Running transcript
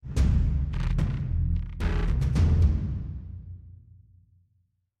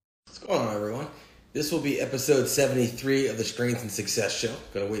Going on, everyone? This will be episode 73 of the Strength and Success Show.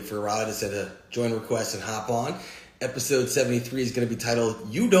 Gonna wait for Riley to send a join request and hop on. Episode 73 is gonna be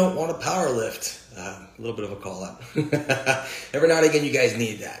titled, You Don't Want to Power Lift. A little bit of a call out. Every now and again, you guys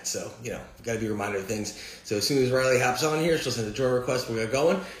need that. So, gotta be reminded of things. So as soon as Riley hops on here, she'll send a join request. We'll get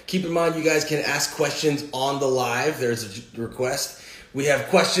going. Keep in mind, you guys can ask questions on the live. There's a request. We have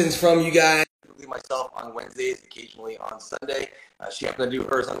questions from you guys. Myself on Wednesdays, occasionally on Sunday. She happened to do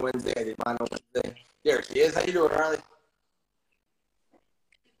hers on Wednesday. I did mine on Wednesday. There she is. How you doing, Riley?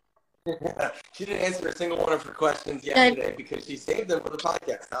 She didn't answer a single one of her questions yesterday because she saved them for the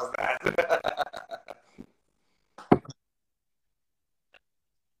podcast. How's that?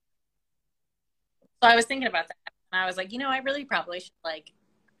 So I was thinking about that, and I was like, I really probably should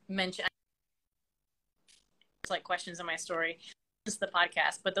mention questions in my story. This is the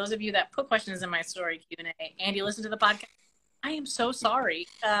podcast, but those of you that put questions in my story Q&A, Andy, listen to the podcast. I am so sorry.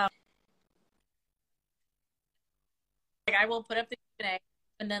 I will put up the Q&A,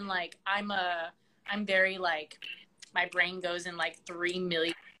 and then I'm very my brain goes in 3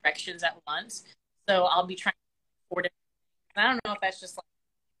 million directions at once. So I'll be trying to afford it. And I don't know if that's just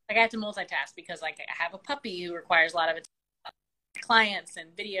I have to multitask because I have a puppy who requires a lot of clients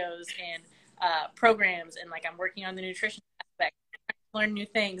and videos and programs, and I'm working on the nutrition aspect, learn new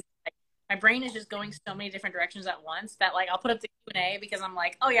things. My brain is just going so many different directions at once that I'll put up the Q&A because I'm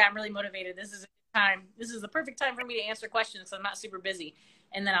oh yeah, I'm really motivated. This is a good time. This is the perfect time for me to answer questions, so I'm not super busy,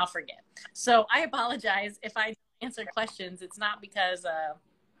 and then I'll forget. So I apologize if I answer questions. It's not because I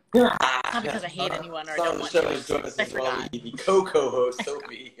hate anyone or don't want to. I forgot. The co-host,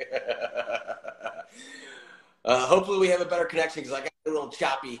 Sophie. Hopefully we have a better connection because I got a little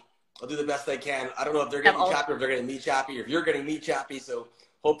choppy. I'll do the best I can. I don't know if they're getting choppy or if they're getting me choppy or if you're getting me choppy. So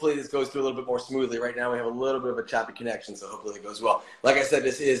hopefully this goes through a little bit more smoothly. Right now we have a little bit of a choppy connection, so hopefully it goes well. Like I said,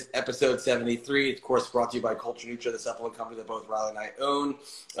 this is episode 73. Of course, brought to you by Culture Nutra, the supplement company that both Riley and I own.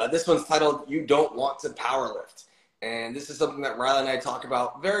 This one's titled, You Don't Want to Powerlift. And this is something that Riley and I talk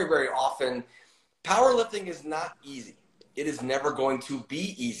about very, very often. Powerlifting is not easy. It is never going to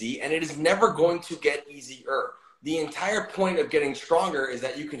be easy, and it is never going to get easier. The entire point of getting stronger is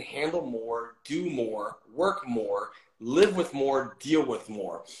that you can handle more, do more, work more, live with more, deal with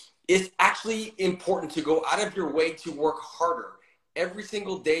more. It's actually important to go out of your way to work harder. Every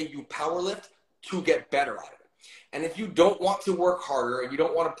single day you powerlift to get better at it. And if you don't want to work harder and you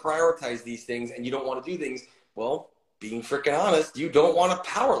don't want to prioritize these things and you don't want to do things, well, being freaking honest, you don't want to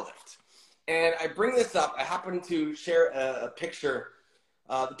powerlift. And I bring this up. I happen to share a picture.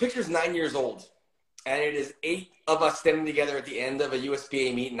 The picture's 9 years old. And it is 8 of us standing together at the end of a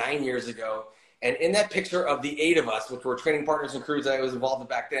USPA meet 9 years ago. And in that picture of the 8 of us, which were training partners and crews that I was involved in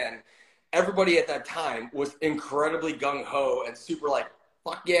back then, everybody at that time was incredibly gung-ho and super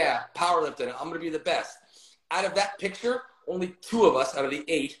fuck yeah, powerlifting. I'm going to be the best. Out of that picture, only 2 of us out of the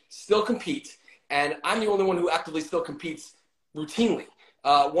 8 still compete. And I'm the only one who actively still competes routinely.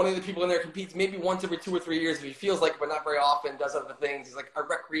 One of the people in there competes maybe once every 2 or 3 years if he feels like it, but not very often, does other things. He's a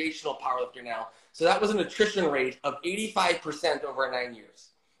recreational powerlifter now. So that was an attrition rate of 85% over 9 years.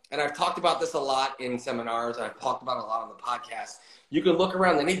 And I've talked about this a lot in seminars, and I've talked about it a lot on the podcast. You can look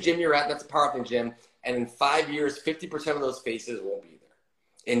around any gym you're at, that's a powerlifting gym, and in 5 years, 50% of those faces won't be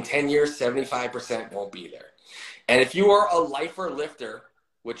there. In 10 years, 75% won't be there. And if you are a lifer lifter,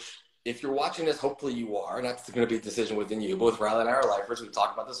 which if you're watching this, hopefully you are, and that's going to be a decision within you. Both Riley and I are lifers. We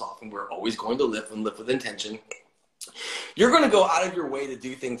talk about this often. We're always going to lift and lift with intention. You're going to go out of your way to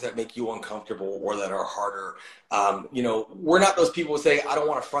do things that make you uncomfortable or that are harder. We're not those people who say, I don't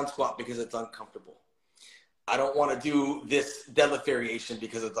want a front squat because it's uncomfortable. I don't want to do this deadlift variation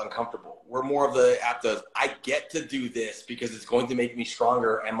because it's uncomfortable. We're more of the apt of, I get to do this because it's going to make me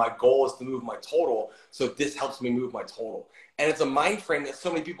stronger, and my goal is to move my total, so this helps me move my total. And it's a mind frame that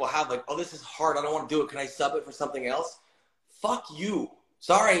so many people have, oh, this is hard, I don't want to do it, can I sub it for something else? Fuck you.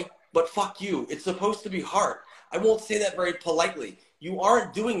 Sorry, but fuck you. It's supposed to be hard. I won't say that very politely. You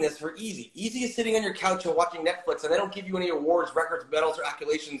aren't doing this for easy. Easy is sitting on your couch and watching Netflix, and they don't give you any awards, records, medals, or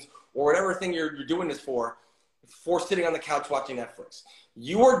accolations, or whatever thing you're doing this for sitting on the couch watching Netflix.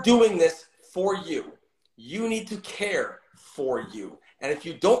 You are doing this for you. You need to care for you. And if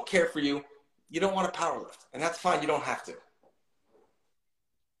you don't care for you, you don't want to powerlift. And that's fine. You don't have to.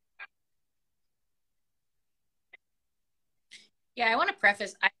 Yeah, I want to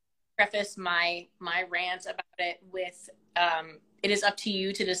preface my rant about it with it is up to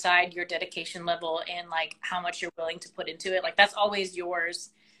you to decide your dedication level and how much you're willing to put into it. That's always yours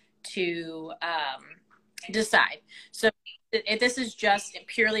to decide. So if this is just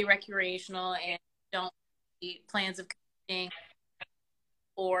purely recreational and don't plans of competing,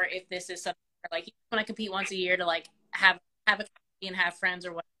 or if this is something where, like, you want to compete once a year to like have a company and have friends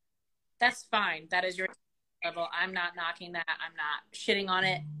or what, that's fine. That is your level. I'm not knocking that. I'm not shitting on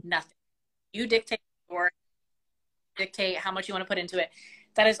it. Nothing. You dictate or dictate how much you want to put into it.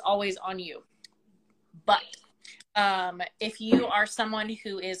 That is always on you. But if you are someone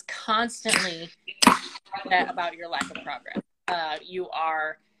who is constantly upset about your lack of progress, you're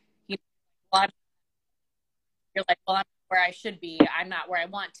like, well, I'm where I should be. I'm not where I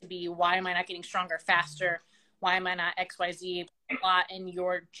want to be. Why am I not getting stronger faster? Why am I not XYZ? And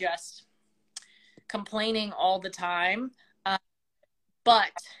you're just complaining all the time.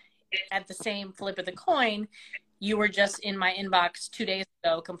 But at the same flip of the coin, you were just in my inbox 2 days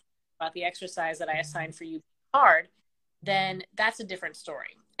ago complaining about the exercise that I assigned for you hard, then that's a different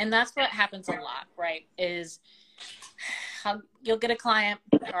story. And that's what happens a lot, right? Is you'll get a client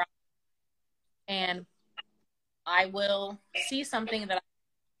and I will see something that I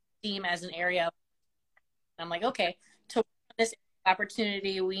deem as an area. I'm like, okay, to work on this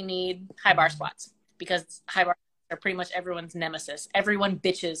opportunity, we need high bar squats, because high bar are pretty much everyone's nemesis. Everyone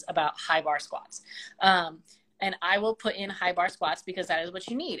bitches about high bar squats. And I will put in high bar squats because that is what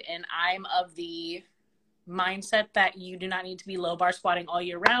you need. And I'm of the mindset that you do not need to be low bar squatting all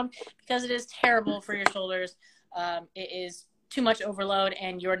year round, because it is terrible for your shoulders. It is too much overload,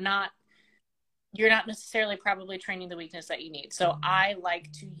 and you're not necessarily probably training the weakness that you need. So I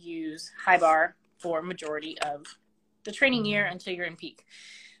like to use high bar for majority of the training year until you're in peak.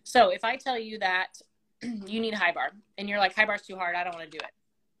 So if I tell you that you need high bar and you're like, high bar's too hard, I don't want to do it,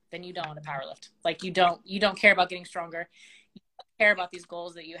 then you don't want to power lift. Like, you don't care about getting stronger. You don't care about these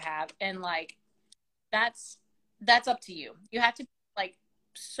goals that you have. And like, that's up to you. You have to be like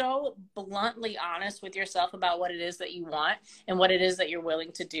so bluntly honest with yourself about what it is that you want and what it is that you're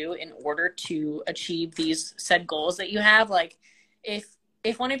willing to do in order to achieve these said goals that you have. Like, if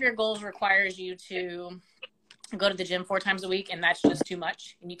one of your goals requires you to go to the gym 4 times a week and that's just too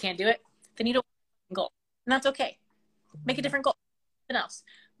much and you can't do it, then you don't goal. And that's okay. Make a different goal. Something else.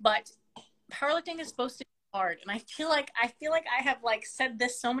 But powerlifting is supposed to be hard. And I feel like I have like said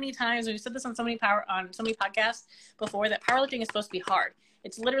this so many times. We've said this on so many podcasts before, that powerlifting is supposed to be hard.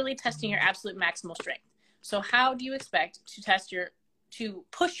 It's literally testing your absolute maximal strength. So how do you expect to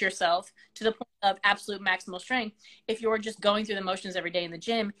push yourself to the point of absolute maximal strength if you're just going through the motions every day in the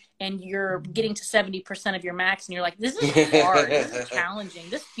gym and you're getting to 70% of your max and you're like, this is hard, this is challenging,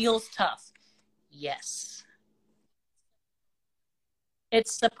 this feels tough? Yes.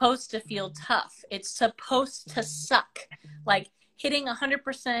 It's supposed to feel tough. It's supposed to suck. Like, hitting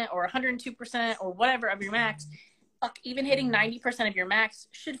 100% or 102% or whatever of your max, even hitting 90% of your max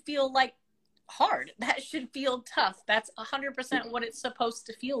should feel like hard. That should feel tough. That's 100% what it's supposed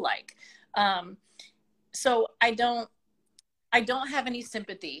to feel like. So I don't have any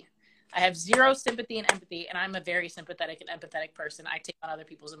sympathy. I have zero sympathy and empathy, and I'm a very sympathetic and empathetic person. I take on other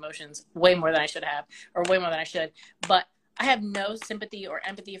people's emotions way more than I should have, or way more than I should. But I have no sympathy or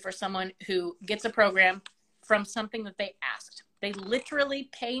empathy for someone who gets a program from something that they asked. They literally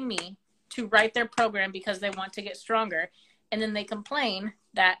pay me to write their program because they want to get stronger, and then they complain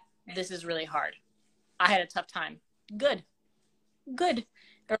that this is really hard. I had a tough time. Good. They're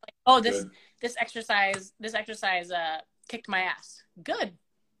like, oh, this exercise kicked my ass. Good.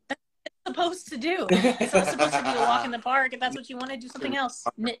 That's what it's supposed to do. It's not supposed to be a walk in the park. If that's what you want to do, something else.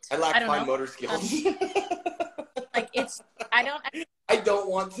 Knit. I lack fine motor skills. Like, I don't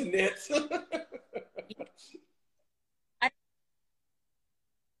want to knit.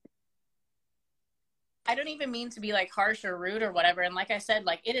 I don't even mean to be like harsh or rude or whatever. And like I said,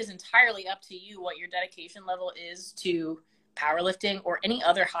 like, it is entirely up to you what your dedication level is to powerlifting or any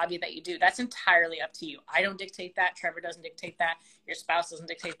other hobby that you do. That's entirely up to you. I don't dictate that. Trevor doesn't dictate that. Your spouse doesn't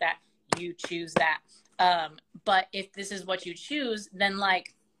dictate that. You choose that. But if this is what you choose, then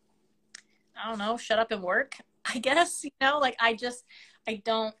like, I don't know, shut up and work, I guess, you know, like, you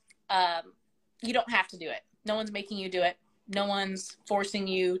don't have to do it. No one's making you do it. No one's forcing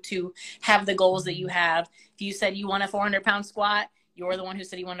you to have the goals that you have. If you said you want a 400-pound squat, you're the one who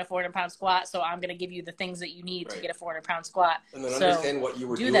said you wanted a 400-pound squat. So I'm going to give you the things that you need to get a 400-pound squat. And then understand what you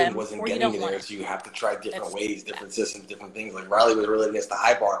were doing wasn't getting you there. So you have to try different ways, different systems, different things. Like Riley was really against the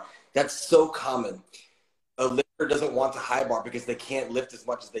high bar. That's so common. A lifter doesn't want to high bar because they can't lift as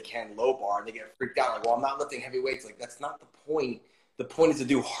much as they can low bar, and they get freaked out. Like, well, I'm not lifting heavy weights. Like, that's not the point. The point is to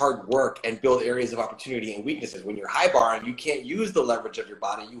do hard work and build areas of opportunity and weaknesses. When you're high bar and you can't use the leverage of your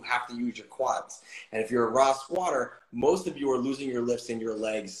body, you have to use your quads. And if you're a raw squatter, most of you are losing your lifts in your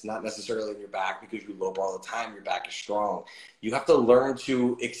legs, not necessarily in your back, because you low bar all the time. Your back is strong. You have to learn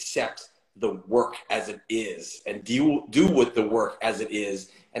to accept the work as it is and do with the work as it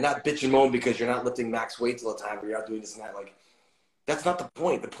is, and not bitch and moan because you're not lifting max weights all the time or you're not doing this and that. Like, that's not the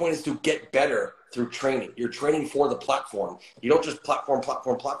point. The point is to get better through training. You're training for the platform. You don't just platform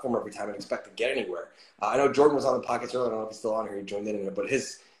every time and expect to get anywhere. I know Jordan was on the podcast earlier. I don't know if he's still on here. He joined in it, but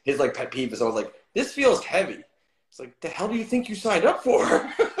his like pet peeve is I was like, this feels heavy. It's like, the hell do you think you signed up for?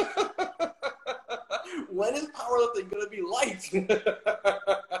 When is powerlifting going to be light?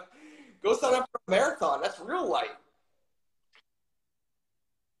 Go sign up for a marathon. That's real light.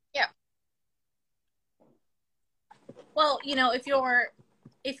 Yeah. Well, you know,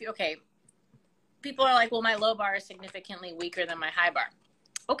 okay, people are like, well, my low bar is significantly weaker than my high bar.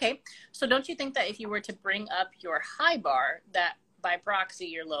 Okay. So don't you think that if you were to bring up your high bar, that by proxy,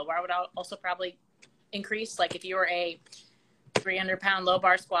 your low bar would also probably increase? Like if you were a 300-pound low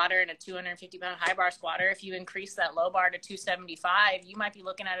bar squatter and a 250-pound high bar squatter, if you increase that low bar to 275, you might be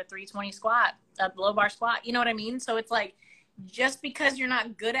looking at a 320 squat, a low bar squat. You know what I mean? So it's like, just because you're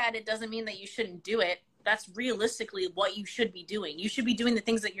not good at it doesn't mean that you shouldn't do it. That's realistically what you should be doing. You should be doing the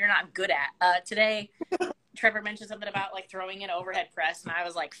things that you're not good at. Today, Trevor mentioned something about like throwing an overhead press, and I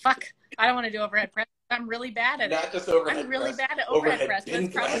was like, fuck, I don't want to do overhead press. I'm really bad at it. Not just overhead I'm really press, bad at overhead press. But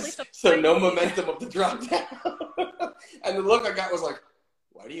it's probably so no momentum of the drop down. And the look I got was like,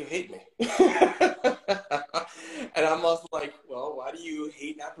 why do you hate me? And I'm also like, well, why do you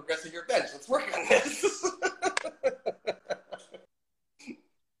hate not progressing your bench? Let's work on this.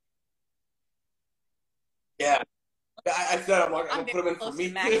 Yeah. I said, I'm going to put him in for me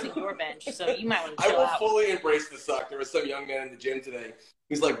too. Maxing your bench, so you might want to chill I will out. fully embrace the suck. There was some young man in the gym today.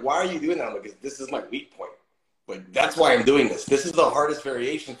 He's like, why are you doing that? I'm like, this is my weak point. Like, that's why I'm doing this. This is the hardest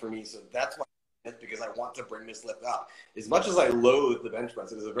variation for me, so that's why. It's because I want to bring this lift up. As much as I loathe the bench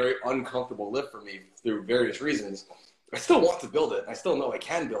press, it is a very uncomfortable lift for me through various reasons. I still want to build it. I still know I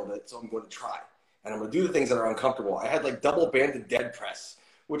can build it, so I'm going to try. And I'm going to do the things that are uncomfortable. I had like double banded dead press,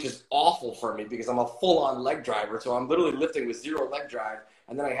 which is awful for me because I'm a full-on leg driver. So I'm literally lifting with zero leg drive.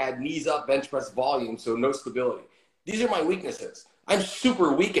 And then I had knees up bench press volume, so no stability. These are my weaknesses. I'm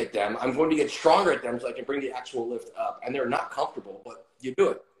super weak at them. I'm going to get stronger at them so I can bring the actual lift up. And they're not comfortable, but you do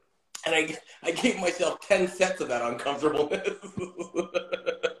it. And I gave myself 10 sets of that uncomfortableness.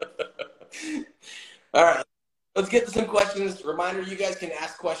 All right. Let's get to some questions. Reminder, you guys can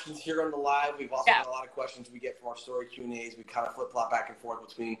ask questions here on the live. We've also got a lot of questions we get from our story Q&As. We kind of flip-flop back and forth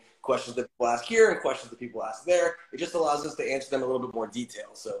between questions that people ask here and questions that people ask there. It just allows us to answer them in a little bit more detail.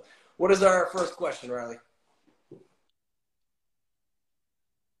 So what is our first question, Riley?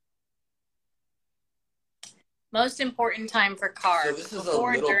 Most important time for carbs. So this is a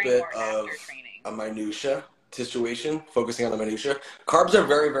little bit of a minutia situation, focusing on the minutia. Carbs are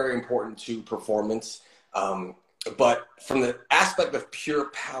very, very important to performance. But from the aspect of pure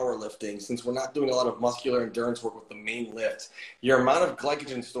powerlifting, since we're not doing a lot of muscular endurance work with the main lift, your amount of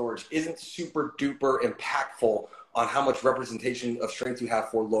glycogen storage isn't super duper impactful on how much representation of strength you have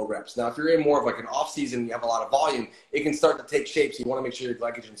for low reps. Now, if you're in more of like an off season, you have a lot of volume, it can start to take shape. So you want to make sure your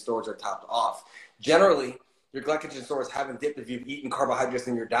glycogen stores are topped off. Generally, your glycogen stores haven't dipped if you've eaten carbohydrates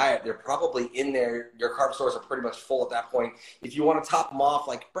in your diet. They're probably in there. Your carb stores are pretty much full at that point. If you want to top them off,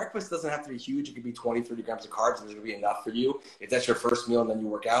 like breakfast doesn't have to be huge. It could be 20, 30 grams of carbs, and there's going to be enough for you. If that's your first meal and then you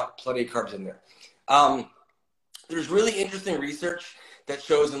work out, plenty of carbs in there. There's really interesting research that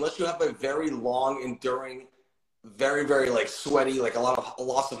shows unless you have a very long, enduring, very, very like sweaty, like a lot of a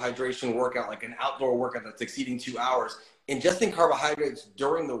loss of hydration workout, like an outdoor workout that's exceeding 2 hours, ingesting carbohydrates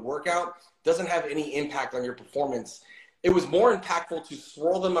during the workout doesn't have any impact on your performance. It was more impactful to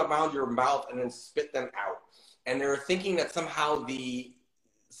swirl them around your mouth and then spit them out. And they're thinking that somehow the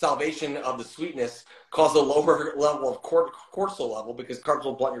salvation of the sweetness caused a lower level of cortisol level because carbs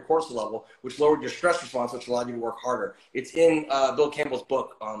will blunt your cortisol level, which lowered your stress response, which allowed you to work harder. It's in Bill Campbell's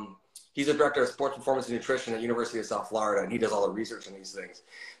book. He's a director of sports performance and nutrition at University of South Florida, and he does all the research on these things.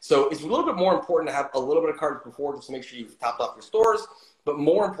 So it's a little bit more important to have a little bit of carbs before just to make sure you've topped off your stores, but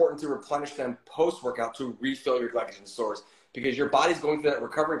more important to replenish them post-workout to refill your glycogen stores because your body's going through that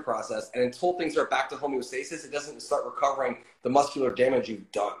recovery process, and until things are back to homeostasis, it doesn't start recovering the muscular damage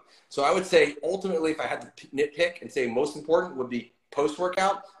you've done. So I would say, ultimately, if I had to nitpick and say most important would be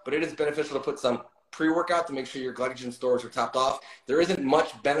post-workout, but it is beneficial to put some pre-workout to make sure your glycogen stores are topped off. There isn't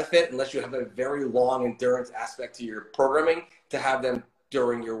much benefit unless you have a very long endurance aspect to your programming to have them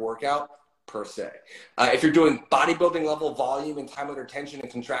during your workout per se. If you're doing bodybuilding level volume and time under tension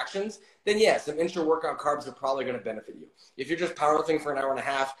and contractions, then yes, some intra-workout carbs are probably going to benefit you. If you're just powerlifting for an hour and a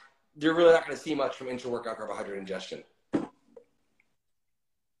half, you're really not going to see much from intra-workout carbohydrate ingestion.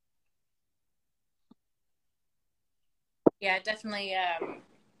 Yeah, definitely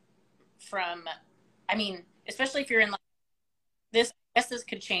from, I mean, especially if you're in like this, I guess this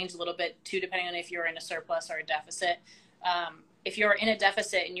could change a little bit too, depending on if you're in a surplus or a deficit. If you're in a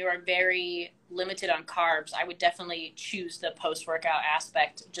deficit and you are very limited on carbs, I would definitely choose the post-workout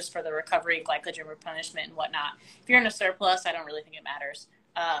aspect just for the recovery, glycogen replenishment and whatnot. If you're in a surplus, I don't really think it matters.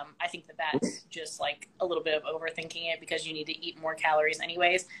 I think that that's just like a little bit of overthinking it because you need to eat more calories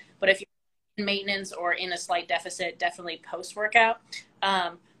anyways. But if you're in maintenance or in a slight deficit, definitely post-workout.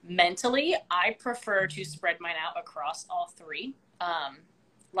 Mentally, I prefer to spread mine out across all three.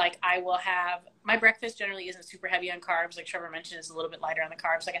 Like I will have, my breakfast generally isn't super heavy on carbs. Like Trevor mentioned, it's a little bit lighter on the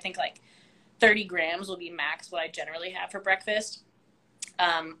carbs. Like I think like 30 grams will be max what I generally have for breakfast.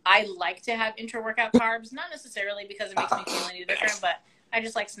 I like to have intra-workout carbs, not necessarily because it makes me feel any different, but I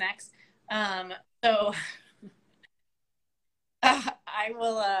just like snacks. So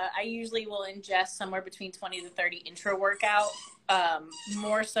I usually will ingest somewhere between 20 to 30 intra-workout,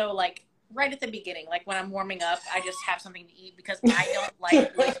 more so like right at the beginning, like when I'm warming up, I just have something to eat because I don't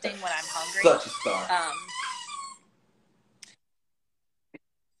like lifting when I'm hungry. Such a star.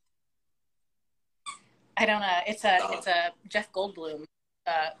 I don't know. It's a Jeff Goldblum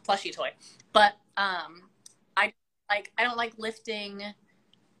plushie toy, but I don't like lifting.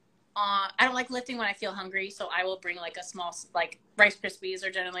 I don't like lifting when I feel hungry, so I will bring like a small, like Rice Krispies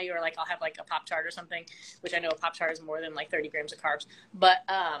or generally, or like I'll have like a Pop-Tart or something, which I know a Pop-Tart is more than like 30 grams of carbs, but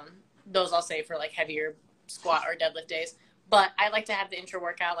those I'll save for like heavier squat or deadlift days. But I like to have the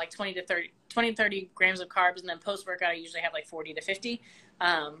intra-workout like 20 to 30 grams of carbs, and then post-workout I usually have like 40 to 50,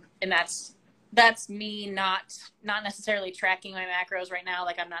 and that's me not necessarily tracking my macros right now.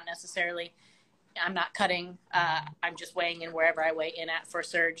 Like I'm not cutting. I'm just weighing in wherever I weigh in at for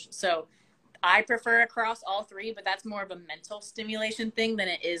surge. So I prefer across all three, but that's more of a mental stimulation thing than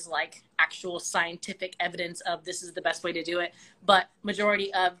it is like actual scientific evidence of this is the best way to do it. But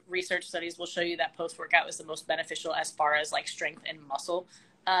majority of research studies will show you that post-workout is the most beneficial as far as like strength and muscle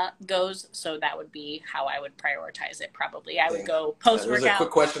goes. So that would be how I would prioritize it. Probably I would go post-workout. There's a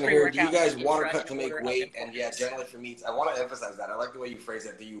quick question here. Do you guys water cut to make weight? And yeah, generally for meats, I want to emphasize that. I like the way you phrase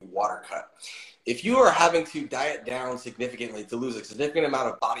it, that you water cut. If you are having to diet down significantly to lose a significant amount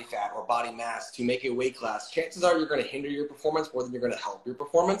of body fat or body mass to make a weight class, chances are you're going to hinder your performance more than you're going to help your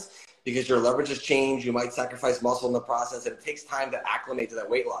performance because your leverage has changed. You might sacrifice muscle in the process, and it takes time to acclimate to that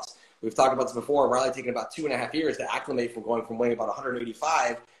weight loss. We've talked about this before. Riley taken about 2.5 years to acclimate from going from weighing about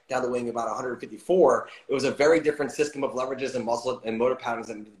 185 down to weighing about 154. It was a very different system of leverages and muscle and motor patterns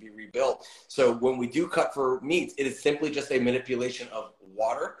that needed to be rebuilt. So when we do cut for meats, it is simply just a manipulation of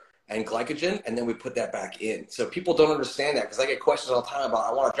water and glycogen, and then we put that back in. So people don't understand that because I get questions all the time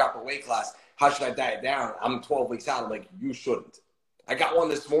about, I want to drop a weight class. How should I diet down? I'm 12 weeks out. I'm like, you shouldn't. I got one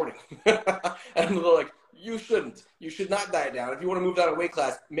this morning. And they're like, you shouldn't. You should not diet down. If you want to move down a weight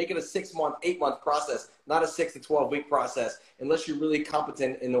class, make it a 6-month, 8-month process, not a 6 to 12-week process, unless you're really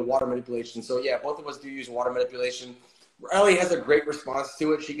competent in the water manipulation. So yeah, both of us do use water manipulation. Ellie has a great response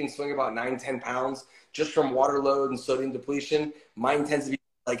to it. She can swing about 9-10 pounds just from water load and sodium depletion. Mine tends to be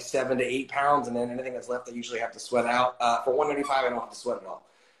like 7 to 8 pounds, and then anything that's left, I usually have to sweat out. For 195, I don't have to sweat at all.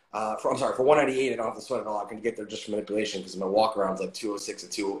 For 198, I don't have to sweat at all. I can get there just from manipulation because my walk around's like 206 to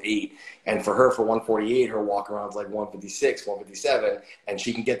 208. And for her, for 148, her walk around's like 156, 157, and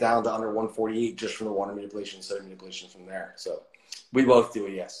she can get down to under 148 just from the water manipulation, sodium manipulation from there. So we both do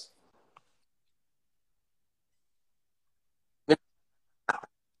it, yes.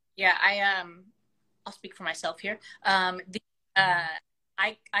 Yeah, I'll speak for myself here.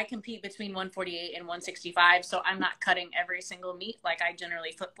 I compete between 148 and 165, so I'm not cutting every single meat. Like I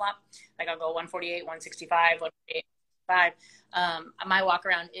generally flip flop. Like I'll go 148, 165, 148, 165. My walk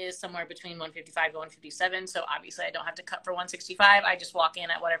around is somewhere between 155 to 157. So obviously I don't have to cut for 165. I just walk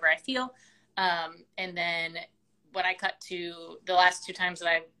in at whatever I feel. And then when I cut to the last 2 times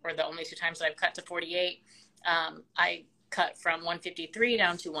that or the only 2 times that I've cut to 48, I cut from 153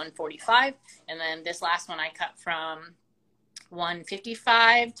 down to 145. And then this last one I cut from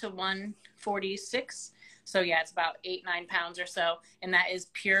 155 to 146. So yeah, it's about 8-9 pounds or so. And that is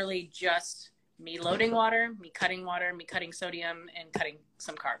purely just me loading water, me cutting sodium, and cutting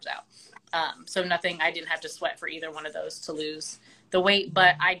some carbs out. So nothing, I didn't have to sweat for either one of those to lose the weight,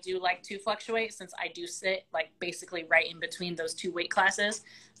 but I do like to fluctuate since I do sit like basically right in between those 2 weight classes.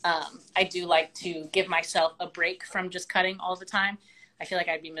 I do like to give myself a break from just cutting all the time. I feel like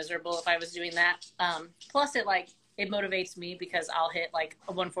I'd be miserable if I was doing that. Plus it motivates me because I'll hit like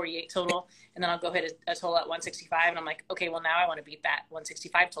a 148 total, and then I'll go hit a total at 165, and I'm like, okay, well now I want to beat that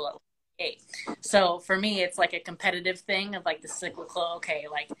 165 total at 148. So for me, it's like a competitive thing of like the cyclical, okay,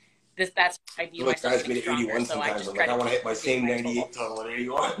 like that's how I view like myself guys being me to stronger. 81 So I sometimes. just I'm try like, I to want to keep hit my reviewing same my 98 total. total at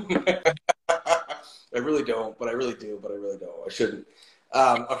 81. I really don't, but I really do, but I really don't. I shouldn't.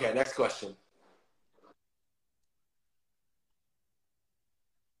 Okay, next question.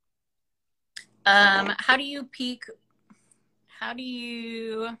 How do you peak? How do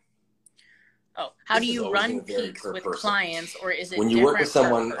you? Oh, how This do is you always going run to vary peaks per with person. clients, or is When it you work with different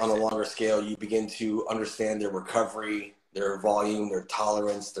per someone on a person? longer scale, you begin to understand their recovery, their volume, their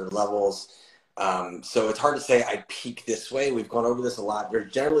tolerance, their levels. So it's hard to say I peak this way. We've gone over this a lot.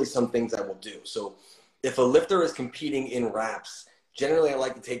 There's generally some things I will do. So if a lifter is competing in reps, generally I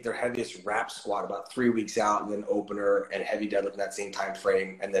like to take their heaviest rep squat about 3 weeks out, and then opener and heavy deadlift in that same time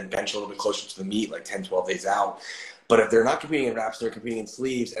frame, and then bench a little bit closer to the meet, like 10, 12 days out. But if they're not competing in reps, they're competing in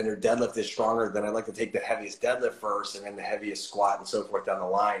sleeves, and their deadlift is stronger, then I like to take the heaviest deadlift first and then the heaviest squat and so forth down the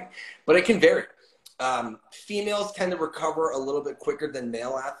line. But it can vary. Females tend to recover a little bit quicker than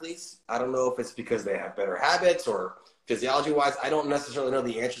male athletes. I don't know if it's because they have better habits or physiology-wise. I don't necessarily know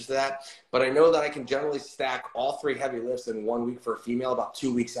the answers to that, but I know that I can generally stack all 3 heavy lifts in 1 week for a female, about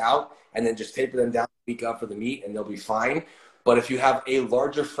 2 weeks out, and then just taper them down a week up for the meet, and they'll be fine. But if you have a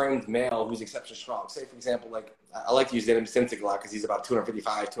larger framed male who's exceptionally strong, say for example, like I like to use Denham Simcik a lot because he's about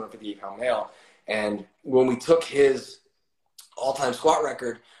 255, 258 pound male. And when we took his all-time squat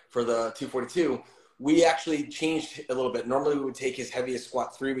record for the 242, we actually changed a little bit. Normally we would take his heaviest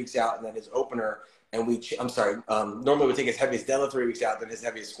squat 3 weeks out and then his opener, and normally we would take his heaviest deadlift 3 weeks out, then his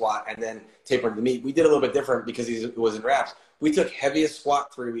heaviest squat, and then taper to the meet. We did a little bit different because he was in reps. We took heaviest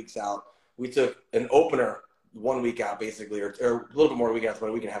squat 3 weeks out. We took an opener 1 week out basically, or a little bit more week out, about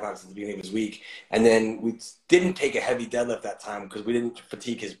a week and a half out since the beginning of his week. And then we didn't take a heavy deadlift that time because we didn't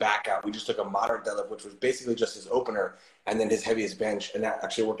fatigue his back out. We just took a moderate deadlift, which was basically just his opener and then his heaviest bench. And that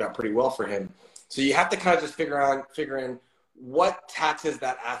actually worked out pretty well for him. So you have to kind of just figure in what taxes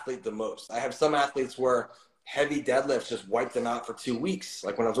that athlete the most. I have some athletes where heavy deadlifts just wipe them out for 2 weeks.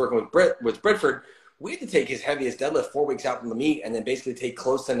 Like when I was working with Britford, we had to take his heaviest deadlift 4 weeks out from the meet and then basically take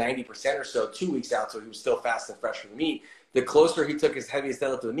close to 90% or so 2 weeks out, so he was still fast and fresh for the meet. The closer he took his heaviest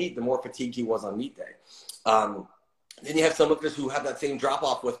deadlift to the meet, the more fatigued he was on meet day. Then you have some lifters who have that same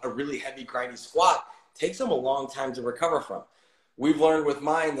drop-off with a really heavy, grindy squat. Takes them a long time to recover from. We've learned with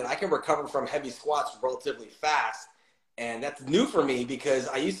mine that I can recover from heavy squats relatively fast, and that's new for me because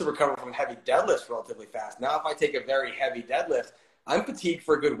I used to recover from heavy deadlifts relatively fast. Now if I take a very heavy deadlift, I'm fatigued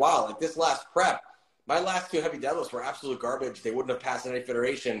for a good while. Like this last prep, my last 2 heavy deadlifts were absolute garbage. They wouldn't have passed in any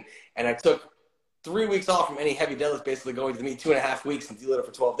federation. And I took 3 weeks off from any heavy deadlifts, basically going to the meet 2.5 weeks and deloaded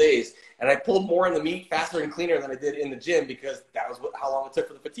for 12 days. And I pulled more in the meet faster and cleaner than I did in the gym because that was how long it took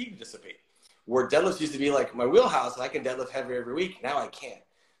for the fatigue to dissipate. Where deadlifts used to be like my wheelhouse, and I can deadlift heavy every week. Now I can't.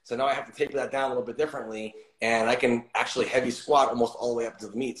 So now I have to taper that down a little bit differently, and I can actually heavy squat almost all the way up to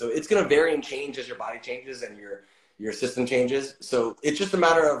the meet. So it's going to vary and change as your body changes and your system changes. So it's just a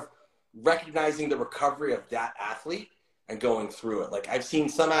matter of recognizing the recovery of that athlete and going through it. Like I've seen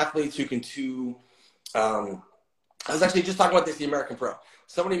some athletes who can I was actually just talking about this, the American Pro.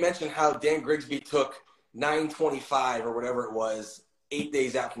 Somebody mentioned how Dan Grigsby took 925 or whatever it was 8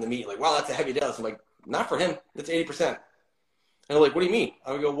 days out from the meet. Like, wow, that's a heavy deadlift. I'm like, not for him. That's 80%. And they're like, what do you mean?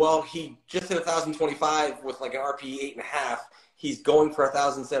 I would go, well, he just hit 1,025 with like an RPE 8.5. He's going for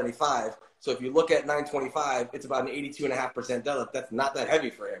 1,075. So if you look at 925, it's about an 82.5% deadlift. That's not that heavy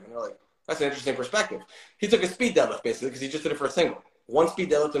for him. And they're like, that's an interesting perspective. He took a speed deadlift basically because he just did it for a single. One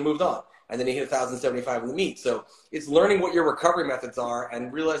speed deadlift and moved on. And then he hit 1,075 in the meet. So it's learning what your recovery methods are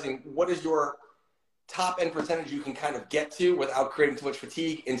and realizing what is your top end percentage you can kind of get to without creating too much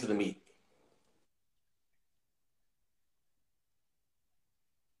fatigue into the meet.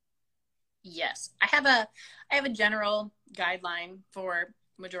 Yes, I have a general guideline for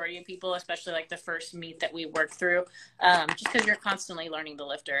majority of people, especially like the first meet that we work through, just because you're constantly learning the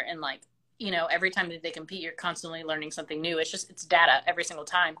lifter, and like, you know, every time that they compete, you're constantly learning something new. It's data every single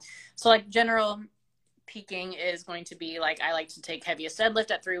time. So like general peaking is going to be like, I like to take heaviest deadlift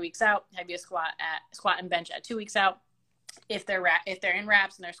at 3 weeks out, heaviest squat and bench at 2 weeks out. If they're in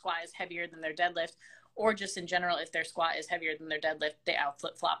wraps and their squat is heavier than their deadlift, or just in general, if their squat is heavier than their deadlift, they out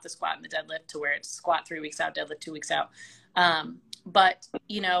flip flop the squat and the deadlift to where it's squat 3 weeks out, deadlift 2 weeks out. But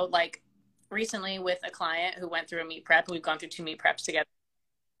you know, like recently with a client who went through a meet prep, we've gone through 2 meet preps together.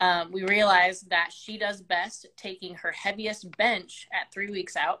 We realized that she does best taking her heaviest bench at 3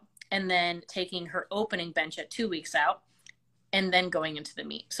 weeks out, and then taking her opening bench at 2 weeks out, and then going into the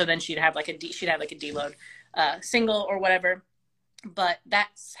meet. So then she'd have like a deload single or whatever. But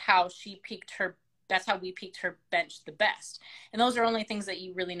that's how we peaked her bench the best. And those are only things that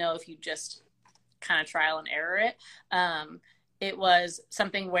you really know if you just kind of trial and error it. it was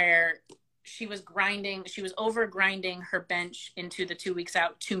something where she was over grinding her bench into the 2 weeks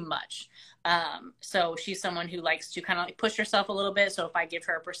out too much. So she's someone who likes to kind of like push herself a little bit. So if I give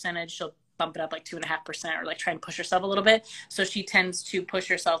her a percentage, she'll bump it up like 2.5% or like try and push herself a little bit. So she tends to push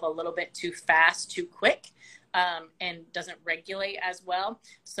herself a little bit too fast, too quick, and doesn't regulate as well.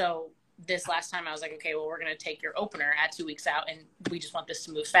 So this last time I was like, okay, well, we're going to take your opener at 2 weeks out and we just want this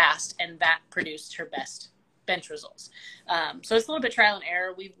to move fast. And that produced her best bench results. So it's a little bit trial and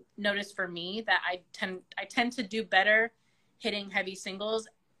error. We've noticed for me that I tend to do better hitting heavy singles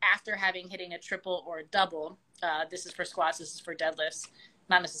after hitting a triple or a double. This is for squats. This is for deadlifts,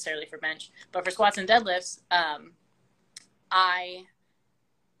 not necessarily for bench, but for squats and deadlifts, I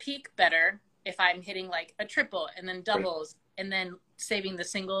peak better if I'm hitting like a triple and then doubles and then saving the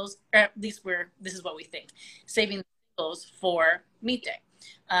singles, or at least this is what we think, saving the singles for meet day.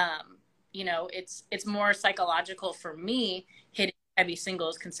 You know, it's more psychological for me hitting heavy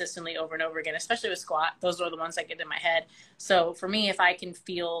singles consistently over and over again, especially with squat. Those are the ones that get in my head. So for me, if I can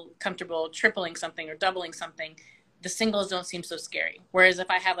feel comfortable tripling something or doubling something, the singles don't seem so scary. Whereas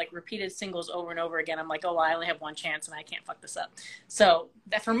if I have like repeated singles over and over again, I'm like, oh, well, I only have one chance and I can't fuck this up. So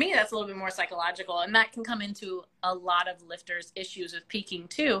that for me, that's a little bit more psychological. And that can come into a lot of lifters' issues with peaking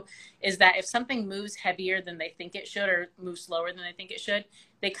too, is that if something moves heavier than they think it should or moves slower than they think it should,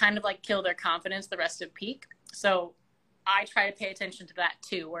 they kind of like kill their confidence the rest of peak. So I try to pay attention to that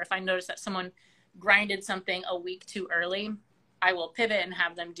too, where if I notice that someone grinded something a week too early, I will pivot and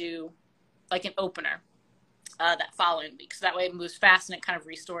have them do like an opener that following week. So that way it moves fast and it kind of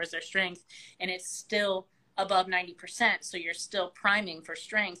restores their strength, and it's still above 90%. So you're still priming for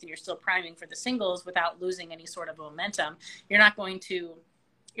strength and you're still priming for the singles without losing any sort of momentum. You're not going to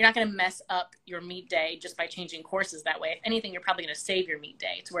mess up your meet day just by changing courses that way. If anything, you're probably going to save your meet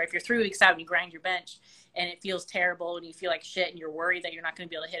day, to where if you're 3 weeks out and you grind your bench and it feels terrible and you feel like shit and you're worried that you're not going to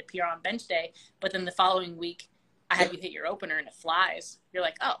be able to hit a PR on bench day, but then the following week I have you hit your opener and it flies, you're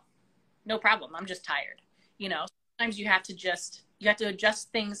like, oh, no problem, I'm just tired. You know, sometimes you have to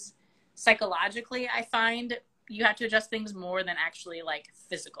adjust things psychologically. I find you have to adjust things more than actually like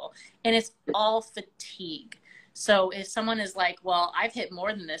physical, and it's all fatigue. So if someone is like, well, I've hit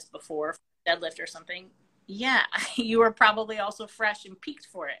more than this before, deadlift or something, yeah, you are probably also fresh and peaked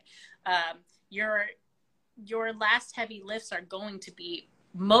for it. Your last heavy lifts are going to be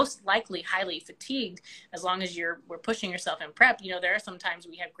most likely highly fatigued, as long as we're pushing yourself in prep. You know, there are some times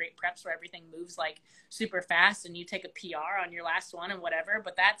we have great preps where everything moves like super fast and you take a PR on your last one and whatever,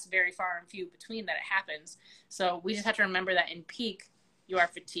 but that's very far and few between that it happens. So we just have to remember that in peak, you are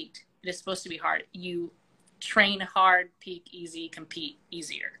fatigued. It is supposed to be hard. You train hard, peak easy, compete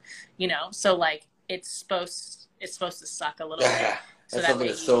easier, you know? So like it's supposed to suck a little bit. So that way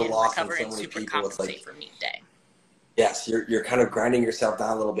you can recover and super compensate for meet day. Yes, you're kind of grinding yourself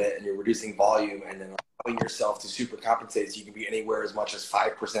down a little bit and you're reducing volume and then allowing yourself to super compensate, so you can be anywhere as much as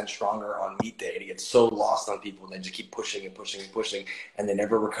 5% stronger on meet day. And it gets so lost on people, and they just keep pushing and pushing and pushing, and they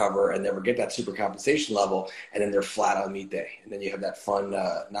never recover and never get that super compensation level, and then they're flat on meet day. And then you have that fun,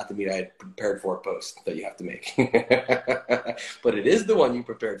 not the meet I had prepared for post that you have to make. But it is the one you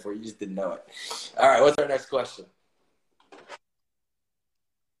prepared for, you just didn't know it. All right, what's our next question?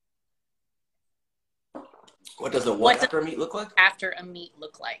 What does after a meet look like? After a meet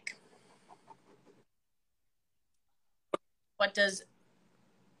look like? What does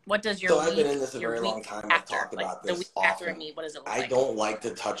your So I've been in this a very long time. I've talked about this the week after a meet, what does it look like? I don't like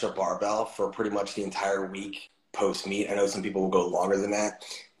to touch a barbell for pretty much the entire week post meet. I know some people will go longer than that.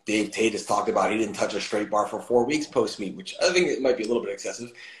 Dave Tate has talked about he didn't touch a straight bar for 4 weeks post meet, which I think it might be a little bit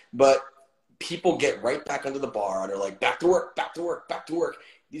excessive. But people get right back under the bar and they're like, back to work, back to work, back to work.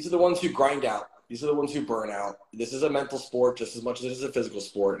 These are the ones who grind out. These are the ones who burn out. This is a mental sport just as much as it is a physical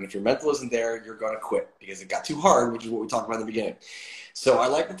sport. And if your mental isn't there, you're going to quit because it got too hard, which is what we talked about in the beginning. So I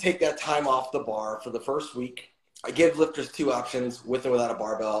like to take that time off the bar for the first week. I give lifters 2 options, with and without a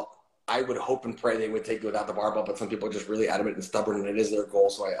barbell. I would hope and pray they would take it without the barbell, but some people are just really adamant and stubborn, and it is their goal,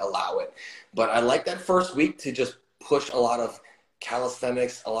 so I allow it. But I like that first week to just push a lot of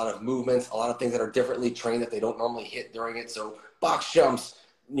calisthenics, a lot of movements, a lot of things that are differently trained that they don't normally hit during it. So box jumps,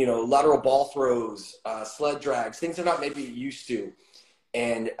 you know, lateral ball throws, sled drags, things they're not maybe used to.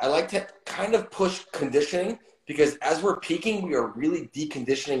 And I like to kind of push conditioning, because as we're peaking, we are really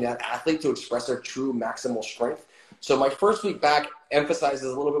deconditioning that athlete to express their true maximal strength. So my first week back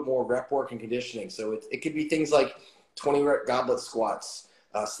emphasizes a little bit more rep work and conditioning. So it could be things like 20 rep goblet squats,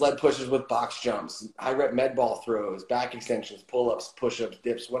 sled pushes with box jumps, high rep med ball throws, back extensions, pull-ups, push-ups,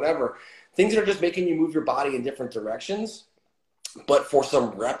 dips, whatever. Things that are just making you move your body in different directions. but for some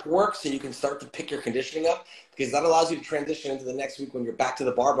rep work, so you can start to pick your conditioning up, because that allows you to transition into the next week when you're back to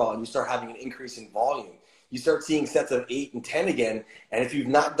the barbell and you start having an increase in volume. You start seeing sets of 8 and 10 again. And if you've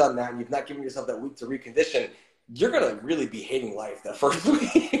not done that and you've not given yourself that week to recondition, you're going to really be hating life that first week.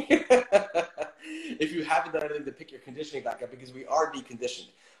 If you haven't done anything to pick your conditioning back up, because we are deconditioned.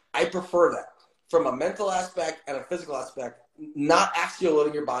 I prefer that from a mental aspect and a physical aspect, not axial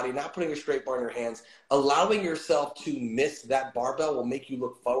loading your body, not putting a straight bar in your hands, allowing yourself to miss that barbell will make you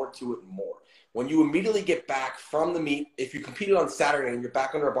look forward to it more. When you immediately get back from the meet, if you competed on Saturday and you're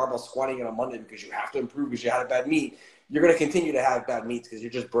back under a barbell squatting on a Monday because you have to improve because you had a bad meet, you're going to continue to have bad meets because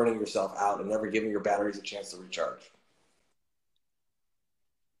you're just burning yourself out and never giving your batteries a chance to recharge.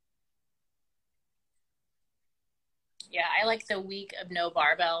 Yeah, I like the week of no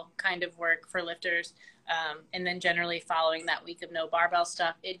barbell kind of work for lifters. And then generally following that week of no barbell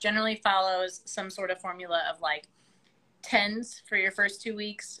stuff, it generally follows some sort of formula of like 10s for your first 2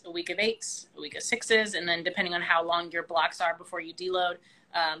 weeks, a week of 8s, a week of 6s, and then depending on how long your blocks are before you deload,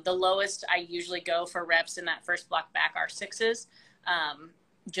 the lowest I usually go for reps in that first block back are 6s.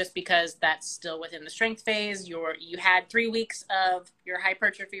 Just because that's still within the strength phase. You had 3 weeks of your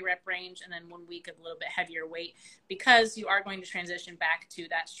hypertrophy rep range and then 1 week of a little bit heavier weight, because you are going to transition back to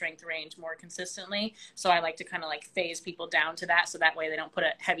that strength range more consistently. So I like to kind of like phase people down to that, so that way they don't put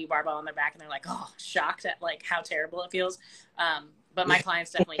a heavy barbell on their back and they're like, oh, shocked at like how terrible it feels. But my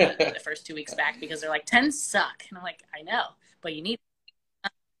clients definitely hate me the first 2 weeks back because they're like, 10 suck. And I'm like, I know, but you need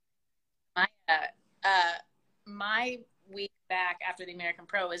my week back after the American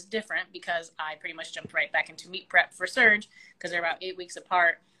Pro is different because I pretty much jumped right back into meet prep for Surge because they're about 8 weeks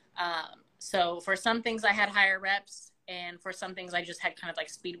apart. So for some things I had higher reps, and for some things I just had kind of like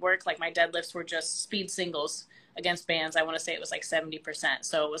speed work. Like my deadlifts were just speed singles against bands. I want to say it was like 70%.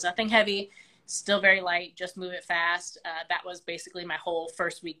 So it was nothing heavy, still very light, just move it fast. That was basically my whole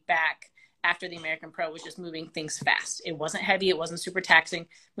first week back after the American Pro, was just moving things fast. It wasn't heavy. It wasn't super taxing.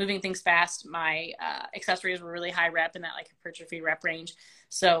 Moving things fast. My accessories were really high rep in that like hypertrophy rep range.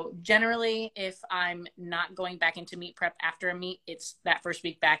 So generally, if I'm not going back into meet prep after a meet, it's that first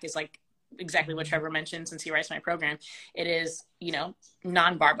week back is like exactly what Trevor mentioned since he writes my program. It is,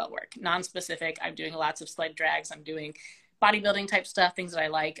 non-barbell work, non-specific. I'm doing lots of sled drags. I'm doing bodybuilding type stuff, things that I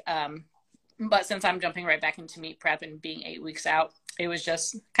like. But since I'm jumping right back into meet prep and being 8 weeks out, it was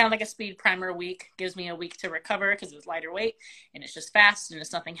just kind of like a speed primer week. Gives me a week to recover because it was lighter weight and it's just fast and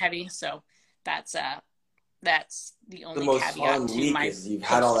it's nothing heavy. So that's the only most caveat fun to week my is you've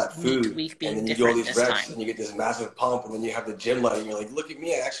had all that food week being and then you do all these reps time. and you get this massive pump and then you have the gym light and you're like, look at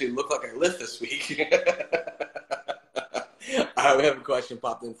me, I actually look like I lift this week. We have a question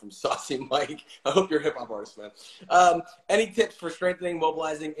popped in from Saucy Mike. I hope you're a hip hop artist, man. Any tips for strengthening,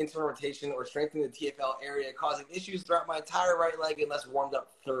 mobilizing internal rotation, or strengthening the TFL area causing issues throughout my entire right leg unless warmed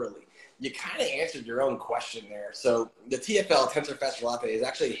up thoroughly? You kind of answered your own question there. So the TFL, tensor fasciae latae, is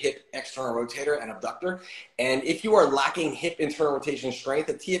actually a hip external rotator and abductor. And if you are lacking hip internal rotation strength,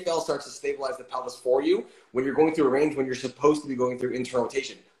 the TFL starts to stabilize the pelvis for you when you're going through a range when you're supposed to be going through internal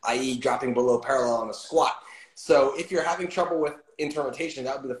rotation, i.e. dropping below parallel on a squat. So if you're having trouble with internal rotation,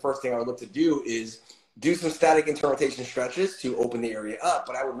 that would be the first thing I would look to do, is do some static internal rotation stretches to open the area up.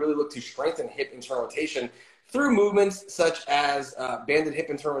 But I would really look to strengthen hip internal rotation through movements such as banded hip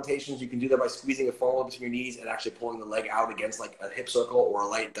internal rotations. You can do that by squeezing a forearm between your knees and actually pulling the leg out against like a hip circle or a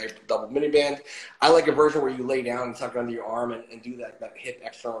light double mini band. I like a version where you lay down and tuck it under your arm and do that hip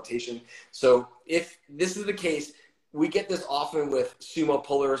external rotation. So if this is the case, we get this often with sumo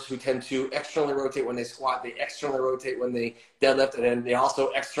pullers who tend to externally rotate when they squat, they externally rotate when they deadlift, and then they also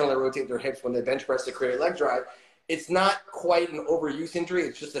externally rotate their hips when they bench press to create a leg drive. It's not quite an overuse injury.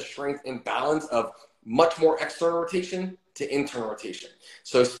 It's just a strength imbalance of much more external rotation to internal rotation.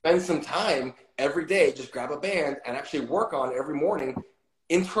 So spend some time every day, just grab a band and actually work on every morning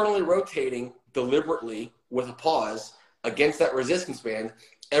internally rotating deliberately with a pause against that resistance band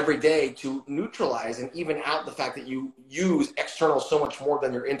every day to neutralize and even out the fact that you use external so much more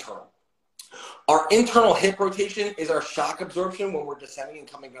than your internal. Our internal hip rotation is our shock absorption when we're descending and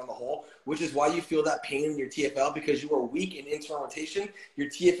coming down the hole, which is why you feel that pain in your TFL, because you are weak in internal rotation. Your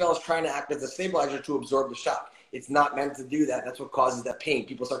TFL is trying to act as a stabilizer to absorb the shock. It's not meant to do that. That's what causes that pain.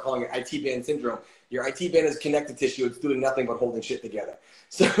 People start calling it IT band syndrome. Your IT band is connective tissue. It's doing nothing but holding shit together.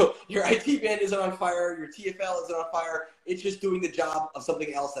 So your IT band isn't on fire. Your TFL isn't on fire. It's just doing the job of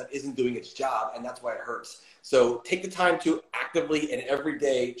something else that isn't doing its job, and that's why it hurts. So take the time to actively and every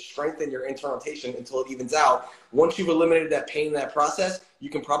day strengthen your internal rotation until it evens out. Once you've eliminated that pain in that process, you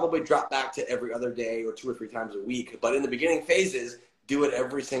can probably drop back to every other day or 2 or 3 times a week. But in the beginning phases, do it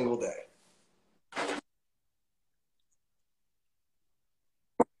every single day.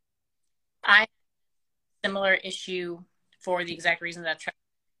 I similar issue for the exact reason that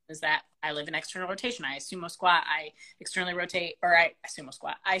is that I live in external rotation. I sumo squat, I externally rotate, or I sumo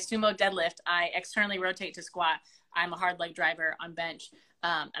squat, I sumo deadlift, I externally rotate to squat. I'm a hard leg driver on bench.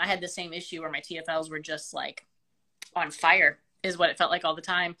 And I had the same issue where my TFLs were just like on fire is what it felt like all the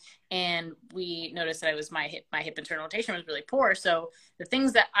time. And we noticed that it was my hip internal rotation was really poor. So the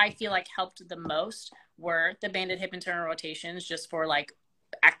things that I feel like helped the most were the banded hip internal rotations, just for like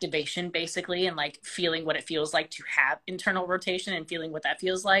activation basically, and like feeling what it feels like to have internal rotation and feeling what that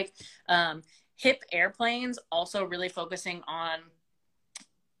feels like. Hip airplanes, also really focusing on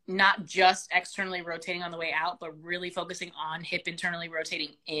not just externally rotating on the way out, but really focusing on hip internally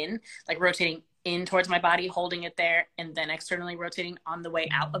rotating in, like rotating in towards my body, holding it there, and then externally rotating on the way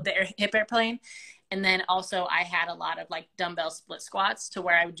out of the hip airplane. And then also I had a lot of like dumbbell split squats to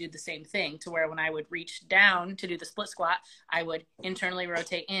where I would do the same thing, to where when I would reach down to do the split squat, I would internally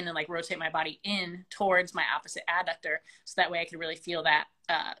rotate in and like rotate my body in towards my opposite adductor. So that way I could really feel that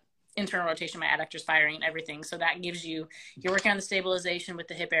internal rotation, my adductors firing and everything. So that gives you, you're working on the stabilization with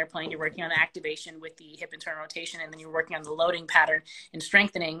the hip airplane, you're working on the activation with the hip internal rotation, and then you're working on the loading pattern and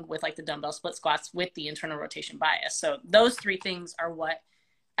strengthening with like the dumbbell split squats with the internal rotation bias. So those three things are what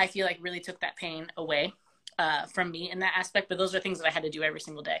I feel like really took that pain away from me in that aspect. But those are things that I had to do every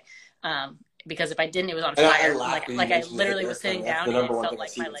single day. Because if I didn't, it was on fire. Like I literally was sitting down and it felt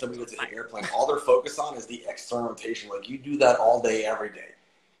like my legs were on fire. Airplane, all they're focused on is the external rotation. Like you do that all day, every day.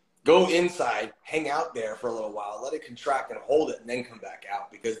 Go inside, hang out there for a little while, let it contract and hold it, and then come back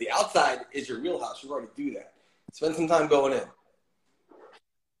out. Because the outside is your wheelhouse. You already do that. Spend some time going in.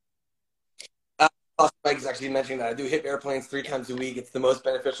 Mike is actually mentioning that I do hip airplanes 3 times a week. It's the most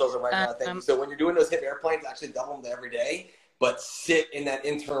beneficial as of right now. Thank you. So when you're doing those hip airplanes, actually double them every day, but sit in that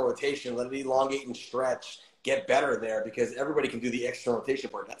internal rotation, let it elongate and stretch. Get better there, because everybody can do the external rotation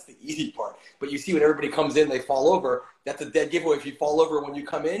part. That's the easy part. But you see when everybody comes in, they fall over. That's a dead giveaway. If you fall over when you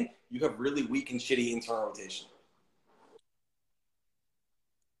come in, you have really weak and shitty internal rotation.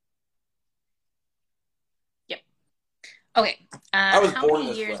 Yep. Okay. I was how born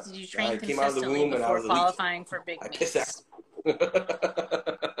many this years way. did you train I came out of the consistently womb and I before was qualifying for big meets?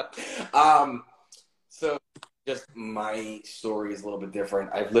 So just my story is a little bit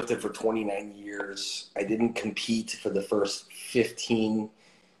different. I've lifted for 29 years. I didn't compete for the first 14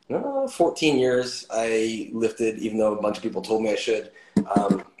 years. I lifted, even though a bunch of people told me I should.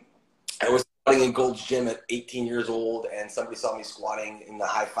 I was squatting in Gold's Gym at 18 years old, and somebody saw me squatting in the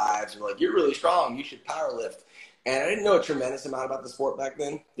high fives and were like, "You're really strong. You should power lift." And I didn't know a tremendous amount about the sport back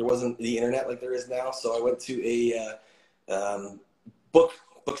then. There wasn't the internet like there is now. So I went to a book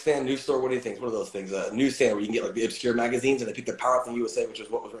stand, news store. What do you think? What are those things? A newsstand where you can get like the obscure magazines, and I picked up Powerlifting USA, which is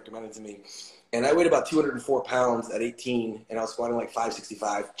what was recommended to me. And I weighed about 204 pounds at 18, and I was squatting like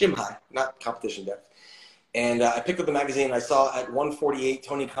 565, gym high, not competition depth. And I picked up the magazine, and I saw at 148,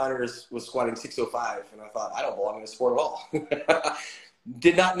 Tony Connors was squatting 605, and I thought, I don't belong in this sport at all.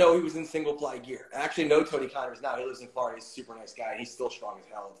 Did not know he was in single ply gear. I actually know Tony Connors now. He lives in Florida. He's a super nice guy. He's still strong as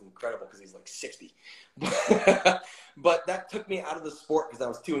hell. It's incredible because he's like 60. But that took me out of the sport because I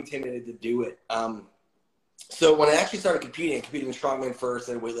was too intimidated to do it. So when I actually started competing, I competed in strongman first,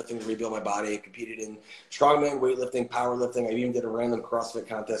 and weightlifting to rebuild my body. I competed in strongman, weightlifting, powerlifting. I even did a random CrossFit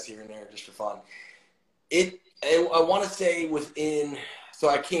contest here and there just for fun. I want to say so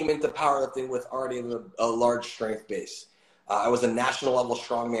I came into powerlifting with already a large strength base. I was a national level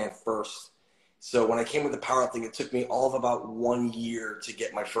strongman first. So when I came with the powerlifting, it took me all of about 1 year to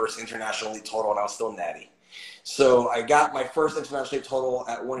get my first international elite total, and I was still natty. So I got my first international elite total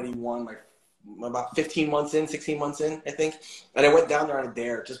at 181, about 15 months in, 16 months in, I think. And I went down there on a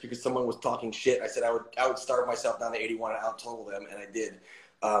dare just because someone was talking shit. I said I would starve myself down to 81 and out total them, and I did.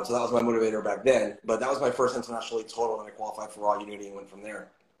 So that was my motivator back then. But that was my first international elite total, and I qualified for Raw Unity and went from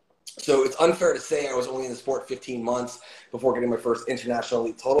there. So it's unfair to say I was only in the sport 15 months before getting my first international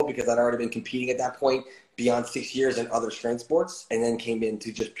elite total, because I'd already been competing at that point beyond 6 years in other strength sports, and then came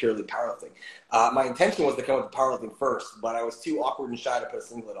into just purely powerlifting. My intention was to come with powerlifting first, but I was too awkward and shy to put a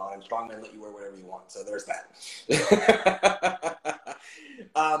singlet on, and strongmen let you wear whatever you want. So there's that.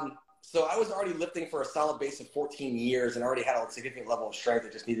 So I was already lifting for a solid base of 14 years and already had a significant level of strength. I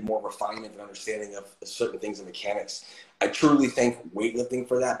just needed more refinement and understanding of certain things and mechanics. I truly thank weightlifting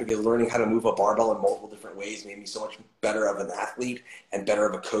for that, because learning how to move a barbell in multiple different ways made me so much better of an athlete and better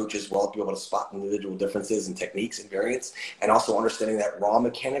of a coach as well, to be able to spot individual differences and techniques and variants, and also understanding that raw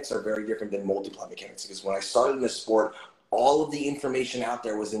mechanics are very different than multiply mechanics. Because when I started in this sport, all of the information out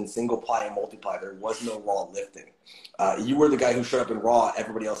there was in single ply and multiply. There was no raw lifting. You were the guy who showed up in raw.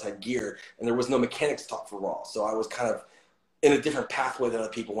 Everybody else had gear, and there was no mechanics taught for raw. So I was kind of in a different pathway than other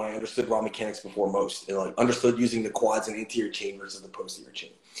people when I understood raw mechanics before most, and like understood using the quads and anterior chain versus the posterior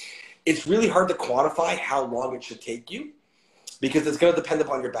chain. It's really hard to quantify how long it should take you because it's going to depend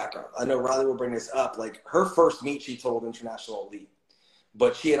upon your background. I know Riley will bring this up. Like her first meet, she totaled international elite,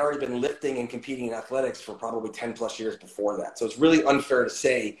 but she had already been lifting and competing in athletics for probably 10 plus years before that. So it's really unfair to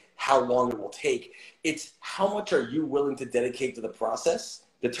say how long it will take. It's how much are you willing to dedicate to the process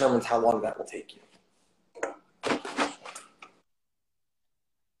determines how long that will take you.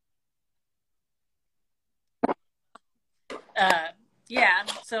 Yeah,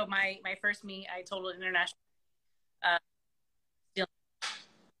 so my first meet, I totaled international.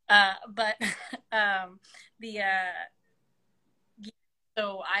 But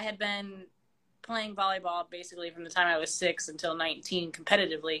so I had been playing volleyball basically from the time I was 6 until 19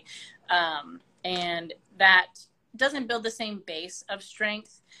 competitively, and that doesn't build the same base of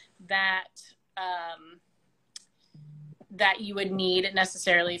strength that that you would need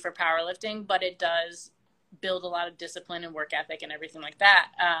necessarily for powerlifting, but it does build a lot of discipline and work ethic and everything like that.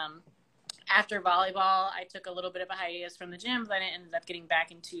 After volleyball, I took a little bit of a hiatus from the gym, but I ended up getting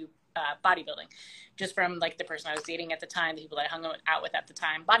back into bodybuilding, just from like the person I was dating at the time, the people that I hung out with at the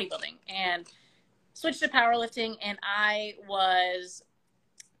time, bodybuilding, and switched to powerlifting. And I was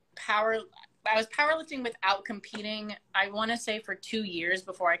powerlifting without competing, I want to say for 2 years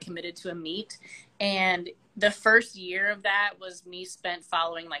before I committed to a meet. And the first year of that was me spent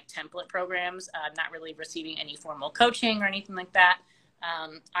following like template programs, not really receiving any formal coaching or anything like that.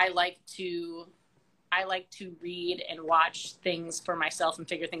 I like to read and watch things for myself and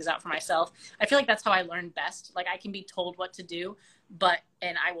figure things out for myself. I feel like that's how I learn best. Like I can be told what to do,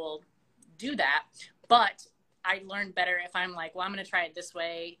 and I will do that. But I learn better if I'm like, well, I'm going to try it this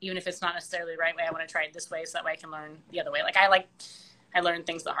way, even if it's not necessarily the right way. I want to try it this way so that way I can learn the other way. Like I learn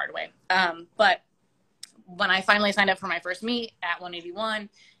things the hard way. But when I finally signed up for my first meet at 181,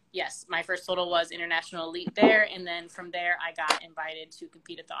 yes, my first total was international elite there. And then from there, I got invited to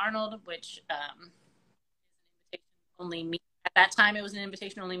compete at the Arnold, which only meet. At that time, it was an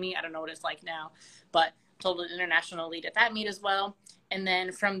invitation only meet. I don't know what it's like now, but total international elite at that meet as well. And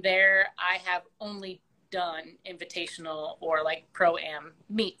then from there, I have only done invitational or like pro-am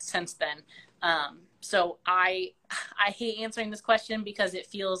meets since then. So I hate answering this question because it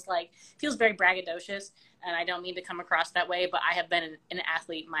feels very braggadocious, and I don't mean to come across that way, but I have been an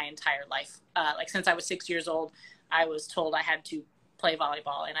athlete my entire life. Like since I was 6 years old, I was told I had to play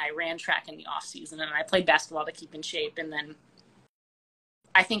volleyball, and I ran track in the off season, and I played basketball to keep in shape. And then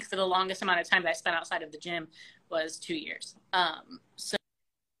I think for the longest amount of time that I spent outside of the gym was 2 years. So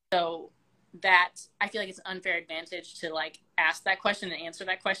that I feel like it's an unfair advantage to like ask that question and answer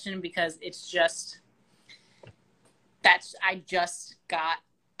that question, because it's just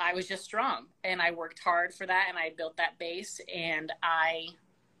I was just strong, and I worked hard for that, and I built that base, and I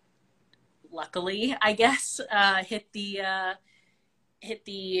luckily, I guess, hit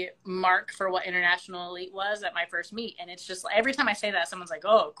the mark for what international elite was at my first meet. And it's just every time I say that, someone's like,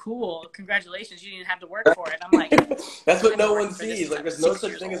 oh, cool, congratulations, you didn't have to work for it. I'm like, that's what no one sees. Like there's no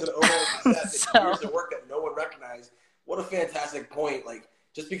such thing as an overall success. It's years of work that no one recognized. What a fantastic point. Like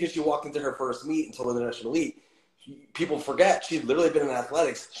just because she walked into her first meet until the international elite, people forget she'd literally been in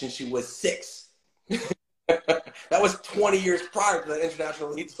athletics since she was 6. That was 20 years prior to the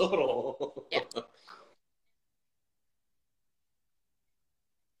international elite total. Yeah.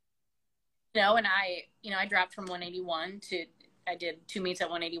 And I dropped from 181 to, I did 2 meets at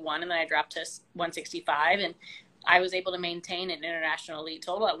 181, and then I dropped to 165, and I was able to maintain an international elite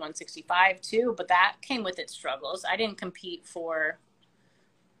total at 165 too, but that came with its struggles. I didn't compete for,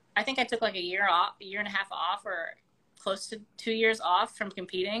 I think I took like a year and a half off, or close to 2 years off from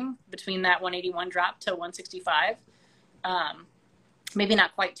competing between that 181 drop to 165. Maybe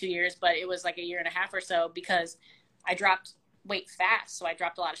not quite 2 years, but it was like a year and a half or so, because I dropped weight fast. So I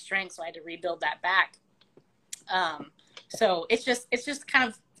dropped a lot of strength. So I had to rebuild that back. So it's just kind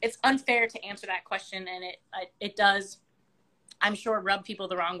of, it's unfair to answer that question. And it does, I'm sure, rub people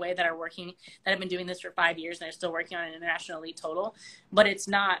the wrong way that have been doing this for 5 years and are still working on an international elite total. But it's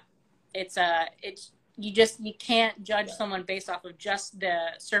not, you can't judge someone based off of just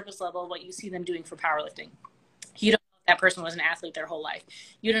the surface level of what you see them doing for powerlifting. You don't know if that person was an athlete their whole life.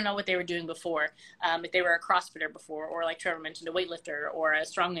 You don't know what they were doing before. If they were a CrossFitter before, or like Trevor mentioned, a weightlifter or a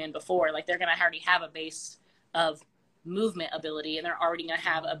strongman before, like they're going to already have a base of movement ability, and they're already going to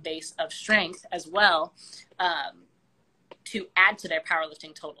have a base of strength as well, to add to their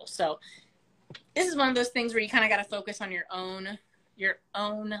powerlifting total. So this is one of those things where you kind of got to focus on your own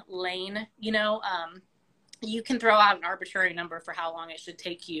lane. You can throw out an arbitrary number for how long it should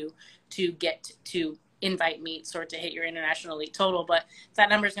take you to get to invite meets or to hit your international elite total. But that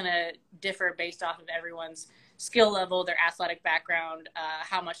number is going to differ based off of everyone's skill level, their athletic background,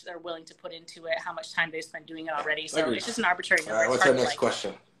 how much they're willing to put into it, how much time they've spent doing it already. So it's just an arbitrary number. All right, what's our next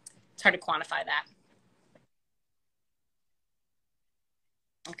question? It's hard to quantify that.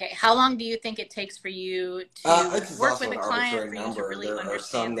 Okay, how long do you think it takes for you to work with a client for you to really understand? There are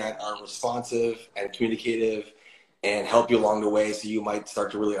some that are responsive and communicative and help you along the way, so you might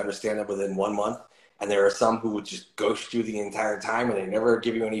start to really understand it within 1 month. And there are some who would just ghost you the entire time, and they never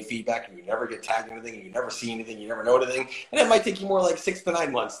give you any feedback, and you never get tagged anything, and you never see anything, you never know anything. And it might take you more like 6 to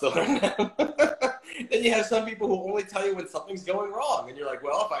 9 months to learn them. Then you have some people who only tell you when something's going wrong. And you're like,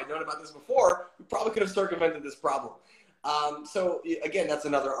 well, if I'd known about this before, we probably could have circumvented this problem. So again, that's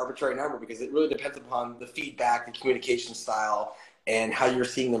another arbitrary number because it really depends upon the feedback, the communication style, and how you're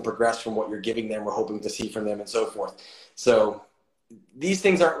seeing them progress from what you're giving them or hoping to see from them and so forth. So these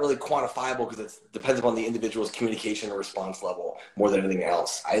things aren't really quantifiable because it depends upon the individual's communication or response level more than anything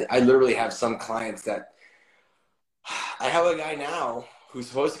else. I literally have some clients that I have a guy now who's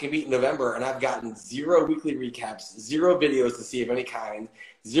supposed to compete in November, and I've gotten 0 weekly recaps, 0 videos to see of any kind,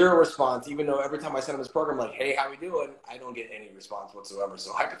 0 response, even though every time I send him his program, like, hey, how we doing? I don't get any response whatsoever.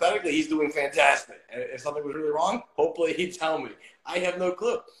 So hypothetically, he's doing fantastic. And if something was really wrong, hopefully he'd tell me. I have no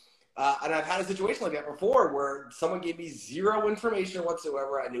clue. And I've had a situation like that before where someone gave me 0 information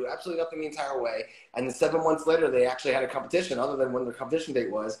whatsoever. I knew absolutely nothing the entire way. And then 7 months later, they actually had a competition other than when their competition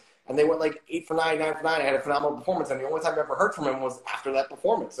date was. And they went like 8 for 9, 9 for 9. I had a phenomenal performance. And the only time I ever heard from him was after that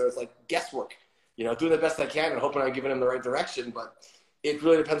performance. So it's like guesswork, you know, doing the best I can and hoping I'm giving him the right direction. But it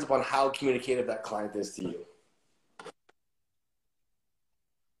really depends upon how communicative that client is to you.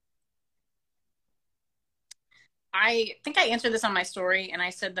 I think I answered this on my story, and I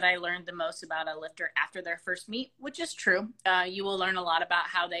said that I learned the most about a lifter after their first meet, which is true. You will learn a lot about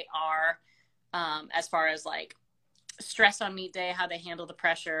how they are as far as like stress on meet day, how they handle the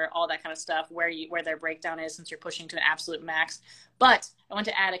pressure, all that kind of stuff, where their breakdown is since you're pushing to an absolute max. But I want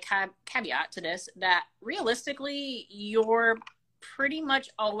to add a caveat to this, that realistically, you're pretty much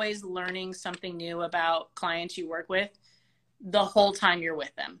always learning something new about clients you work with the whole time you're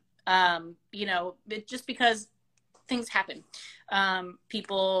with them. You know, just because things happen.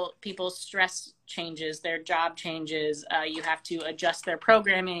 People's stress changes, their job changes. You have to adjust their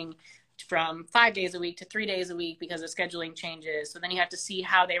programming from 5 days a week to 3 days a week because of scheduling changes. So then you have to see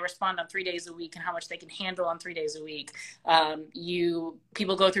how they respond on 3 days a week and how much they can handle on 3 days a week.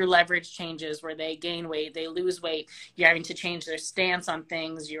 People go through leverage changes where they gain weight, they lose weight. You're having to change their stance on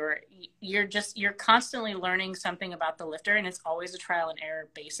things. You're constantly learning something about the lifter, and it's always a trial and error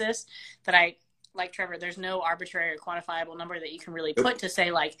basis that like Trevor, there's no arbitrary or quantifiable number that you can really put to say,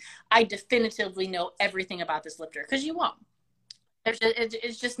 like, I definitively know everything about this lifter, because you won't.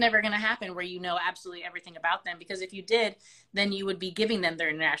 It's just never going to happen where you know absolutely everything about them, because if you did, then you would be giving them their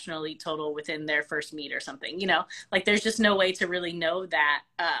international elite total within their first meet or something, you know, like there's just no way to really know that,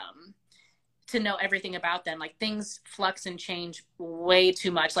 to know everything about them. Like things flux and change way too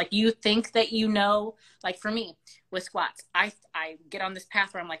much. Like you think that, you know, like for me with squats, I get on this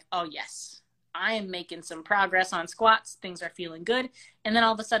path where I'm like, oh yes, I am making some progress on squats. Things are feeling good. And then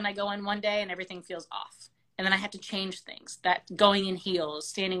all of a sudden I go in one day and everything feels off. And then I have to change things, that going in heels,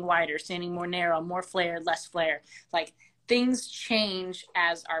 standing wider, standing more narrow, more flared, less flare. Like things change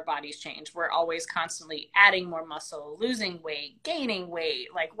as our bodies change. We're always constantly adding more muscle, losing weight, gaining weight,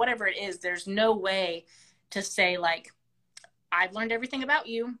 like whatever it is. There's no way to say like, I've learned everything about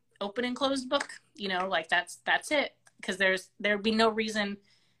you, open and closed book, you know, like that's it. Because there'd be no reason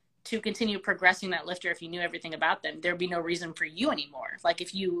to continue progressing that lifter if you knew everything about them. There'd be no reason for you anymore. Like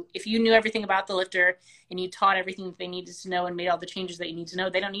if you knew everything about the lifter and you taught everything that they needed to know and made all the changes that you need to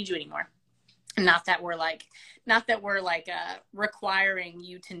know, they don't need you anymore. Not that we're requiring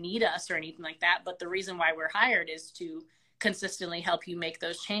you to need us or anything like that, but the reason why we're hired is to consistently help you make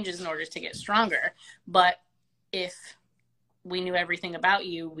those changes in order to get stronger. But if we knew everything about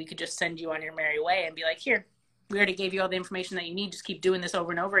you, we could just send you on your merry way and be like, here, we already gave you all the information that you need. Just keep doing this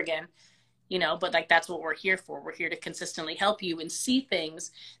over and over again, you know, but like, that's what we're here for. We're here to consistently help you and see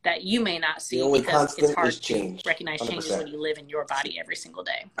things that you may not see, because it's hard to recognize 100%. Changes when you live in your body every single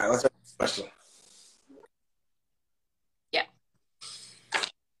day. All right, let's ask a question. Yeah.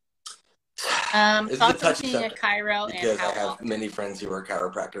 Thoughts on seeing a chiro, because I have many friends who are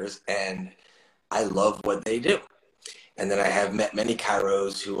chiropractors and I love what they do. And then I have met many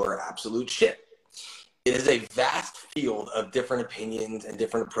chiros who are absolute shit. It is a vast field of different opinions and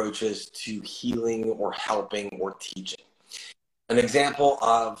different approaches to healing or helping or teaching. An example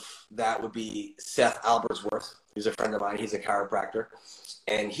of that would be Seth Albersworth, who's a friend of mine. He's a chiropractor.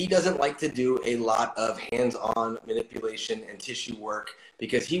 And he doesn't like to do a lot of hands-on manipulation and tissue work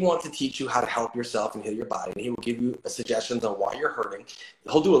because he wants to teach you how to help yourself and heal your body. And he will give you suggestions on why you're hurting.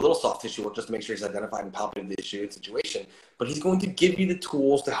 He'll do a little soft tissue work just to make sure he's identified and palpated the issue and situation. But he's going to give you the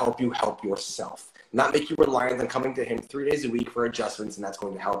tools to help you help yourself, not make you reliant on coming to him 3 days a week for adjustments, and that's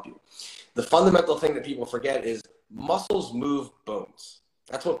going to help you. The fundamental thing that people forget is muscles move bones.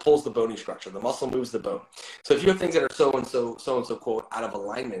 That's what pulls the bony structure. The muscle moves the bone. So if you have things that are so-and-so, quote, out of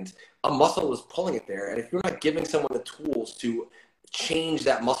alignment, a muscle is pulling it there. And if you're not giving someone the tools to change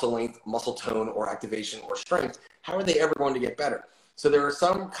that muscle length, muscle tone, or activation or strength, how are they ever going to get better? So there are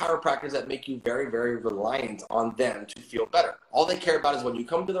some chiropractors that make you very, very reliant on them to feel better. All they care about is when you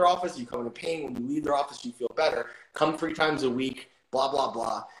come to their office, you come in pain. When you leave their office, you feel better. Come 3 times a week, blah, blah,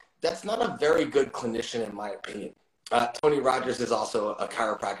 blah. That's not a very good clinician, in my opinion. Tony Rogers is also a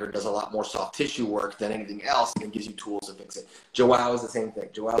chiropractor, does a lot more soft tissue work than anything else, and gives you tools to fix it. Joao is the same thing.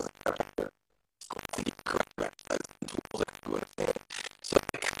 Joao is a chiropractor. Tools that you understand. So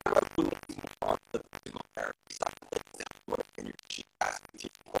the chiropractor is more on the physical therapy side of things, and your cheek capacity,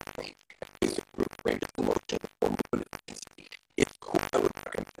 range of motion or movement efficiency. It's cool. I would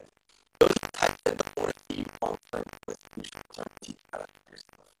recommend those types that don't want to see you long term with short term teach how to help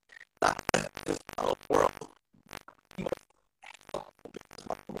yourself. Not this world.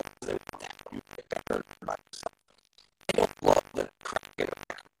 I don't love the crack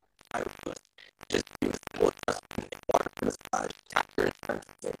I was just do a simple adjustment, water massage, tap your insurance,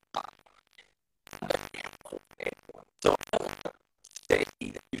 and say, so I don't want to say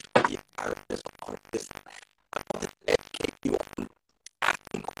that you should be a therapist on this. I want to educate you on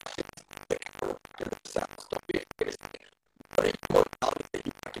asking questions that chiropractor themselves. Don't be afraid to say, what is the modality that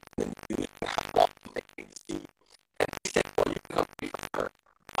you recommend to use and how long do they need to see you? And they say, well, you can come to me for sure.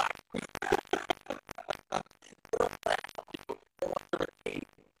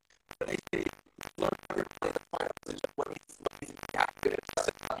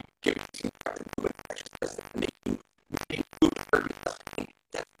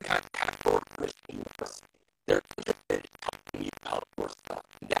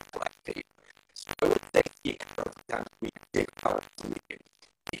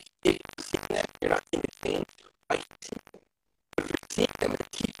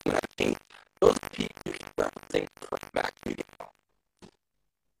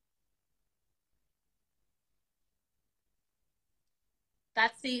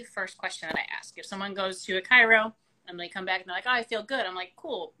 That's the first question that I ask. If someone goes to a chiro and they come back and they're like, oh, I feel good. I'm like,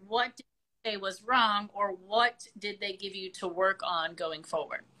 cool. What did they say was wrong, or what did they give you to work on going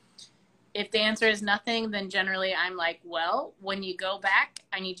forward? If the answer is nothing, then generally I'm like, well, when you go back,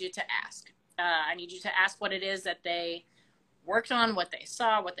 I need you to ask. I need you to ask what it is that they worked on, what they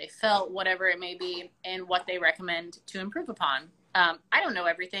saw, what they felt, whatever it may be, and what they recommend to improve upon. I don't know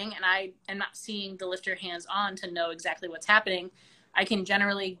everything, and I am not seeing the lifter hands on to know exactly what's happening. I can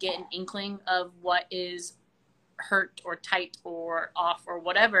generally get an inkling of what is hurt or tight or off or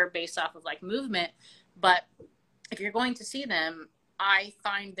whatever based off of like movement. But if you're going to see them, I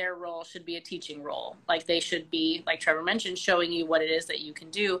find their role should be a teaching role. Like they should be, like Trevor mentioned, showing you what it is that you can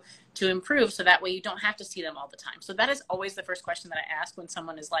do to improve. So that way you don't have to see them all the time. So that is always the first question that I ask when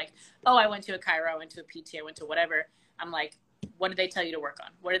someone is like, oh, I went to a chiro, I went to a PT, I went to whatever. I'm like, what did they tell you to work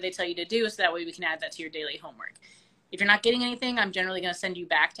on? What did they tell you to do? So that way we can add that to your daily homework. If you're not getting anything, I'm generally going to send you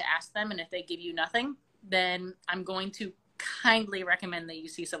back to ask them. And if they give you nothing, then I'm going to kindly recommend that you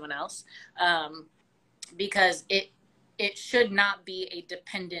see someone else, because it should not be a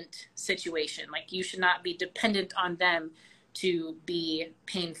dependent situation. Like you should not be dependent on them to be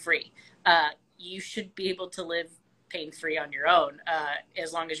pain-free. You should be able to live pain-free on your own,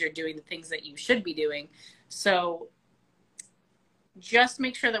 as long as you're doing the things that you should be doing. So just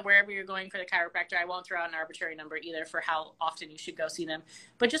make sure that wherever you're going for the chiropractor, I won't throw out an arbitrary number either for how often you should go see them,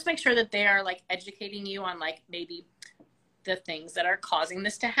 but just make sure that they are like educating you on like maybe the things that are causing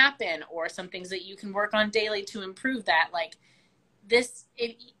this to happen, or some things that you can work on daily to improve that. Like this,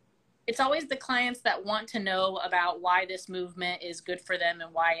 it's always the clients that want to know about why this movement is good for them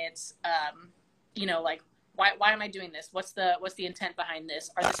and why it's, like, why am I doing this? What's the intent behind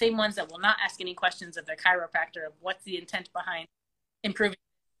this? Are the same ones that will not ask any questions of their chiropractor of what's the intent behind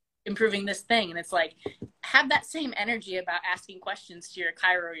improving this thing. And it's like, have that same energy about asking questions to your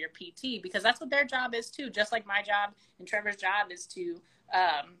chiro or your PT, because that's what their job is too. Just like my job and Trevor's job is to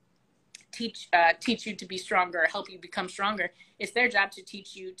teach you to be stronger, help you become stronger. It's their job to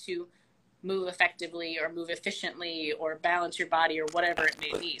teach you to move effectively or move efficiently or balance your body or whatever it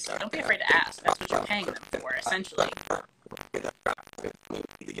may be. So don't be afraid to ask. That's what you're paying them for, essentially.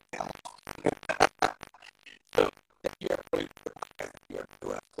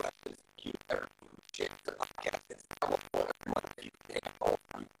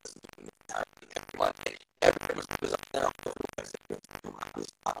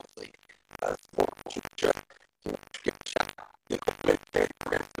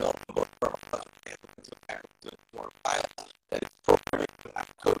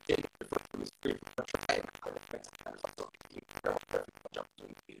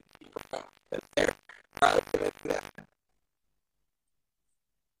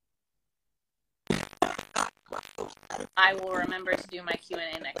 I will remember to do my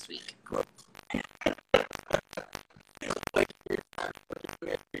Q&A next week. Cool.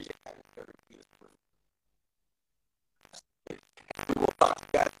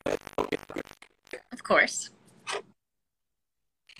 Of course.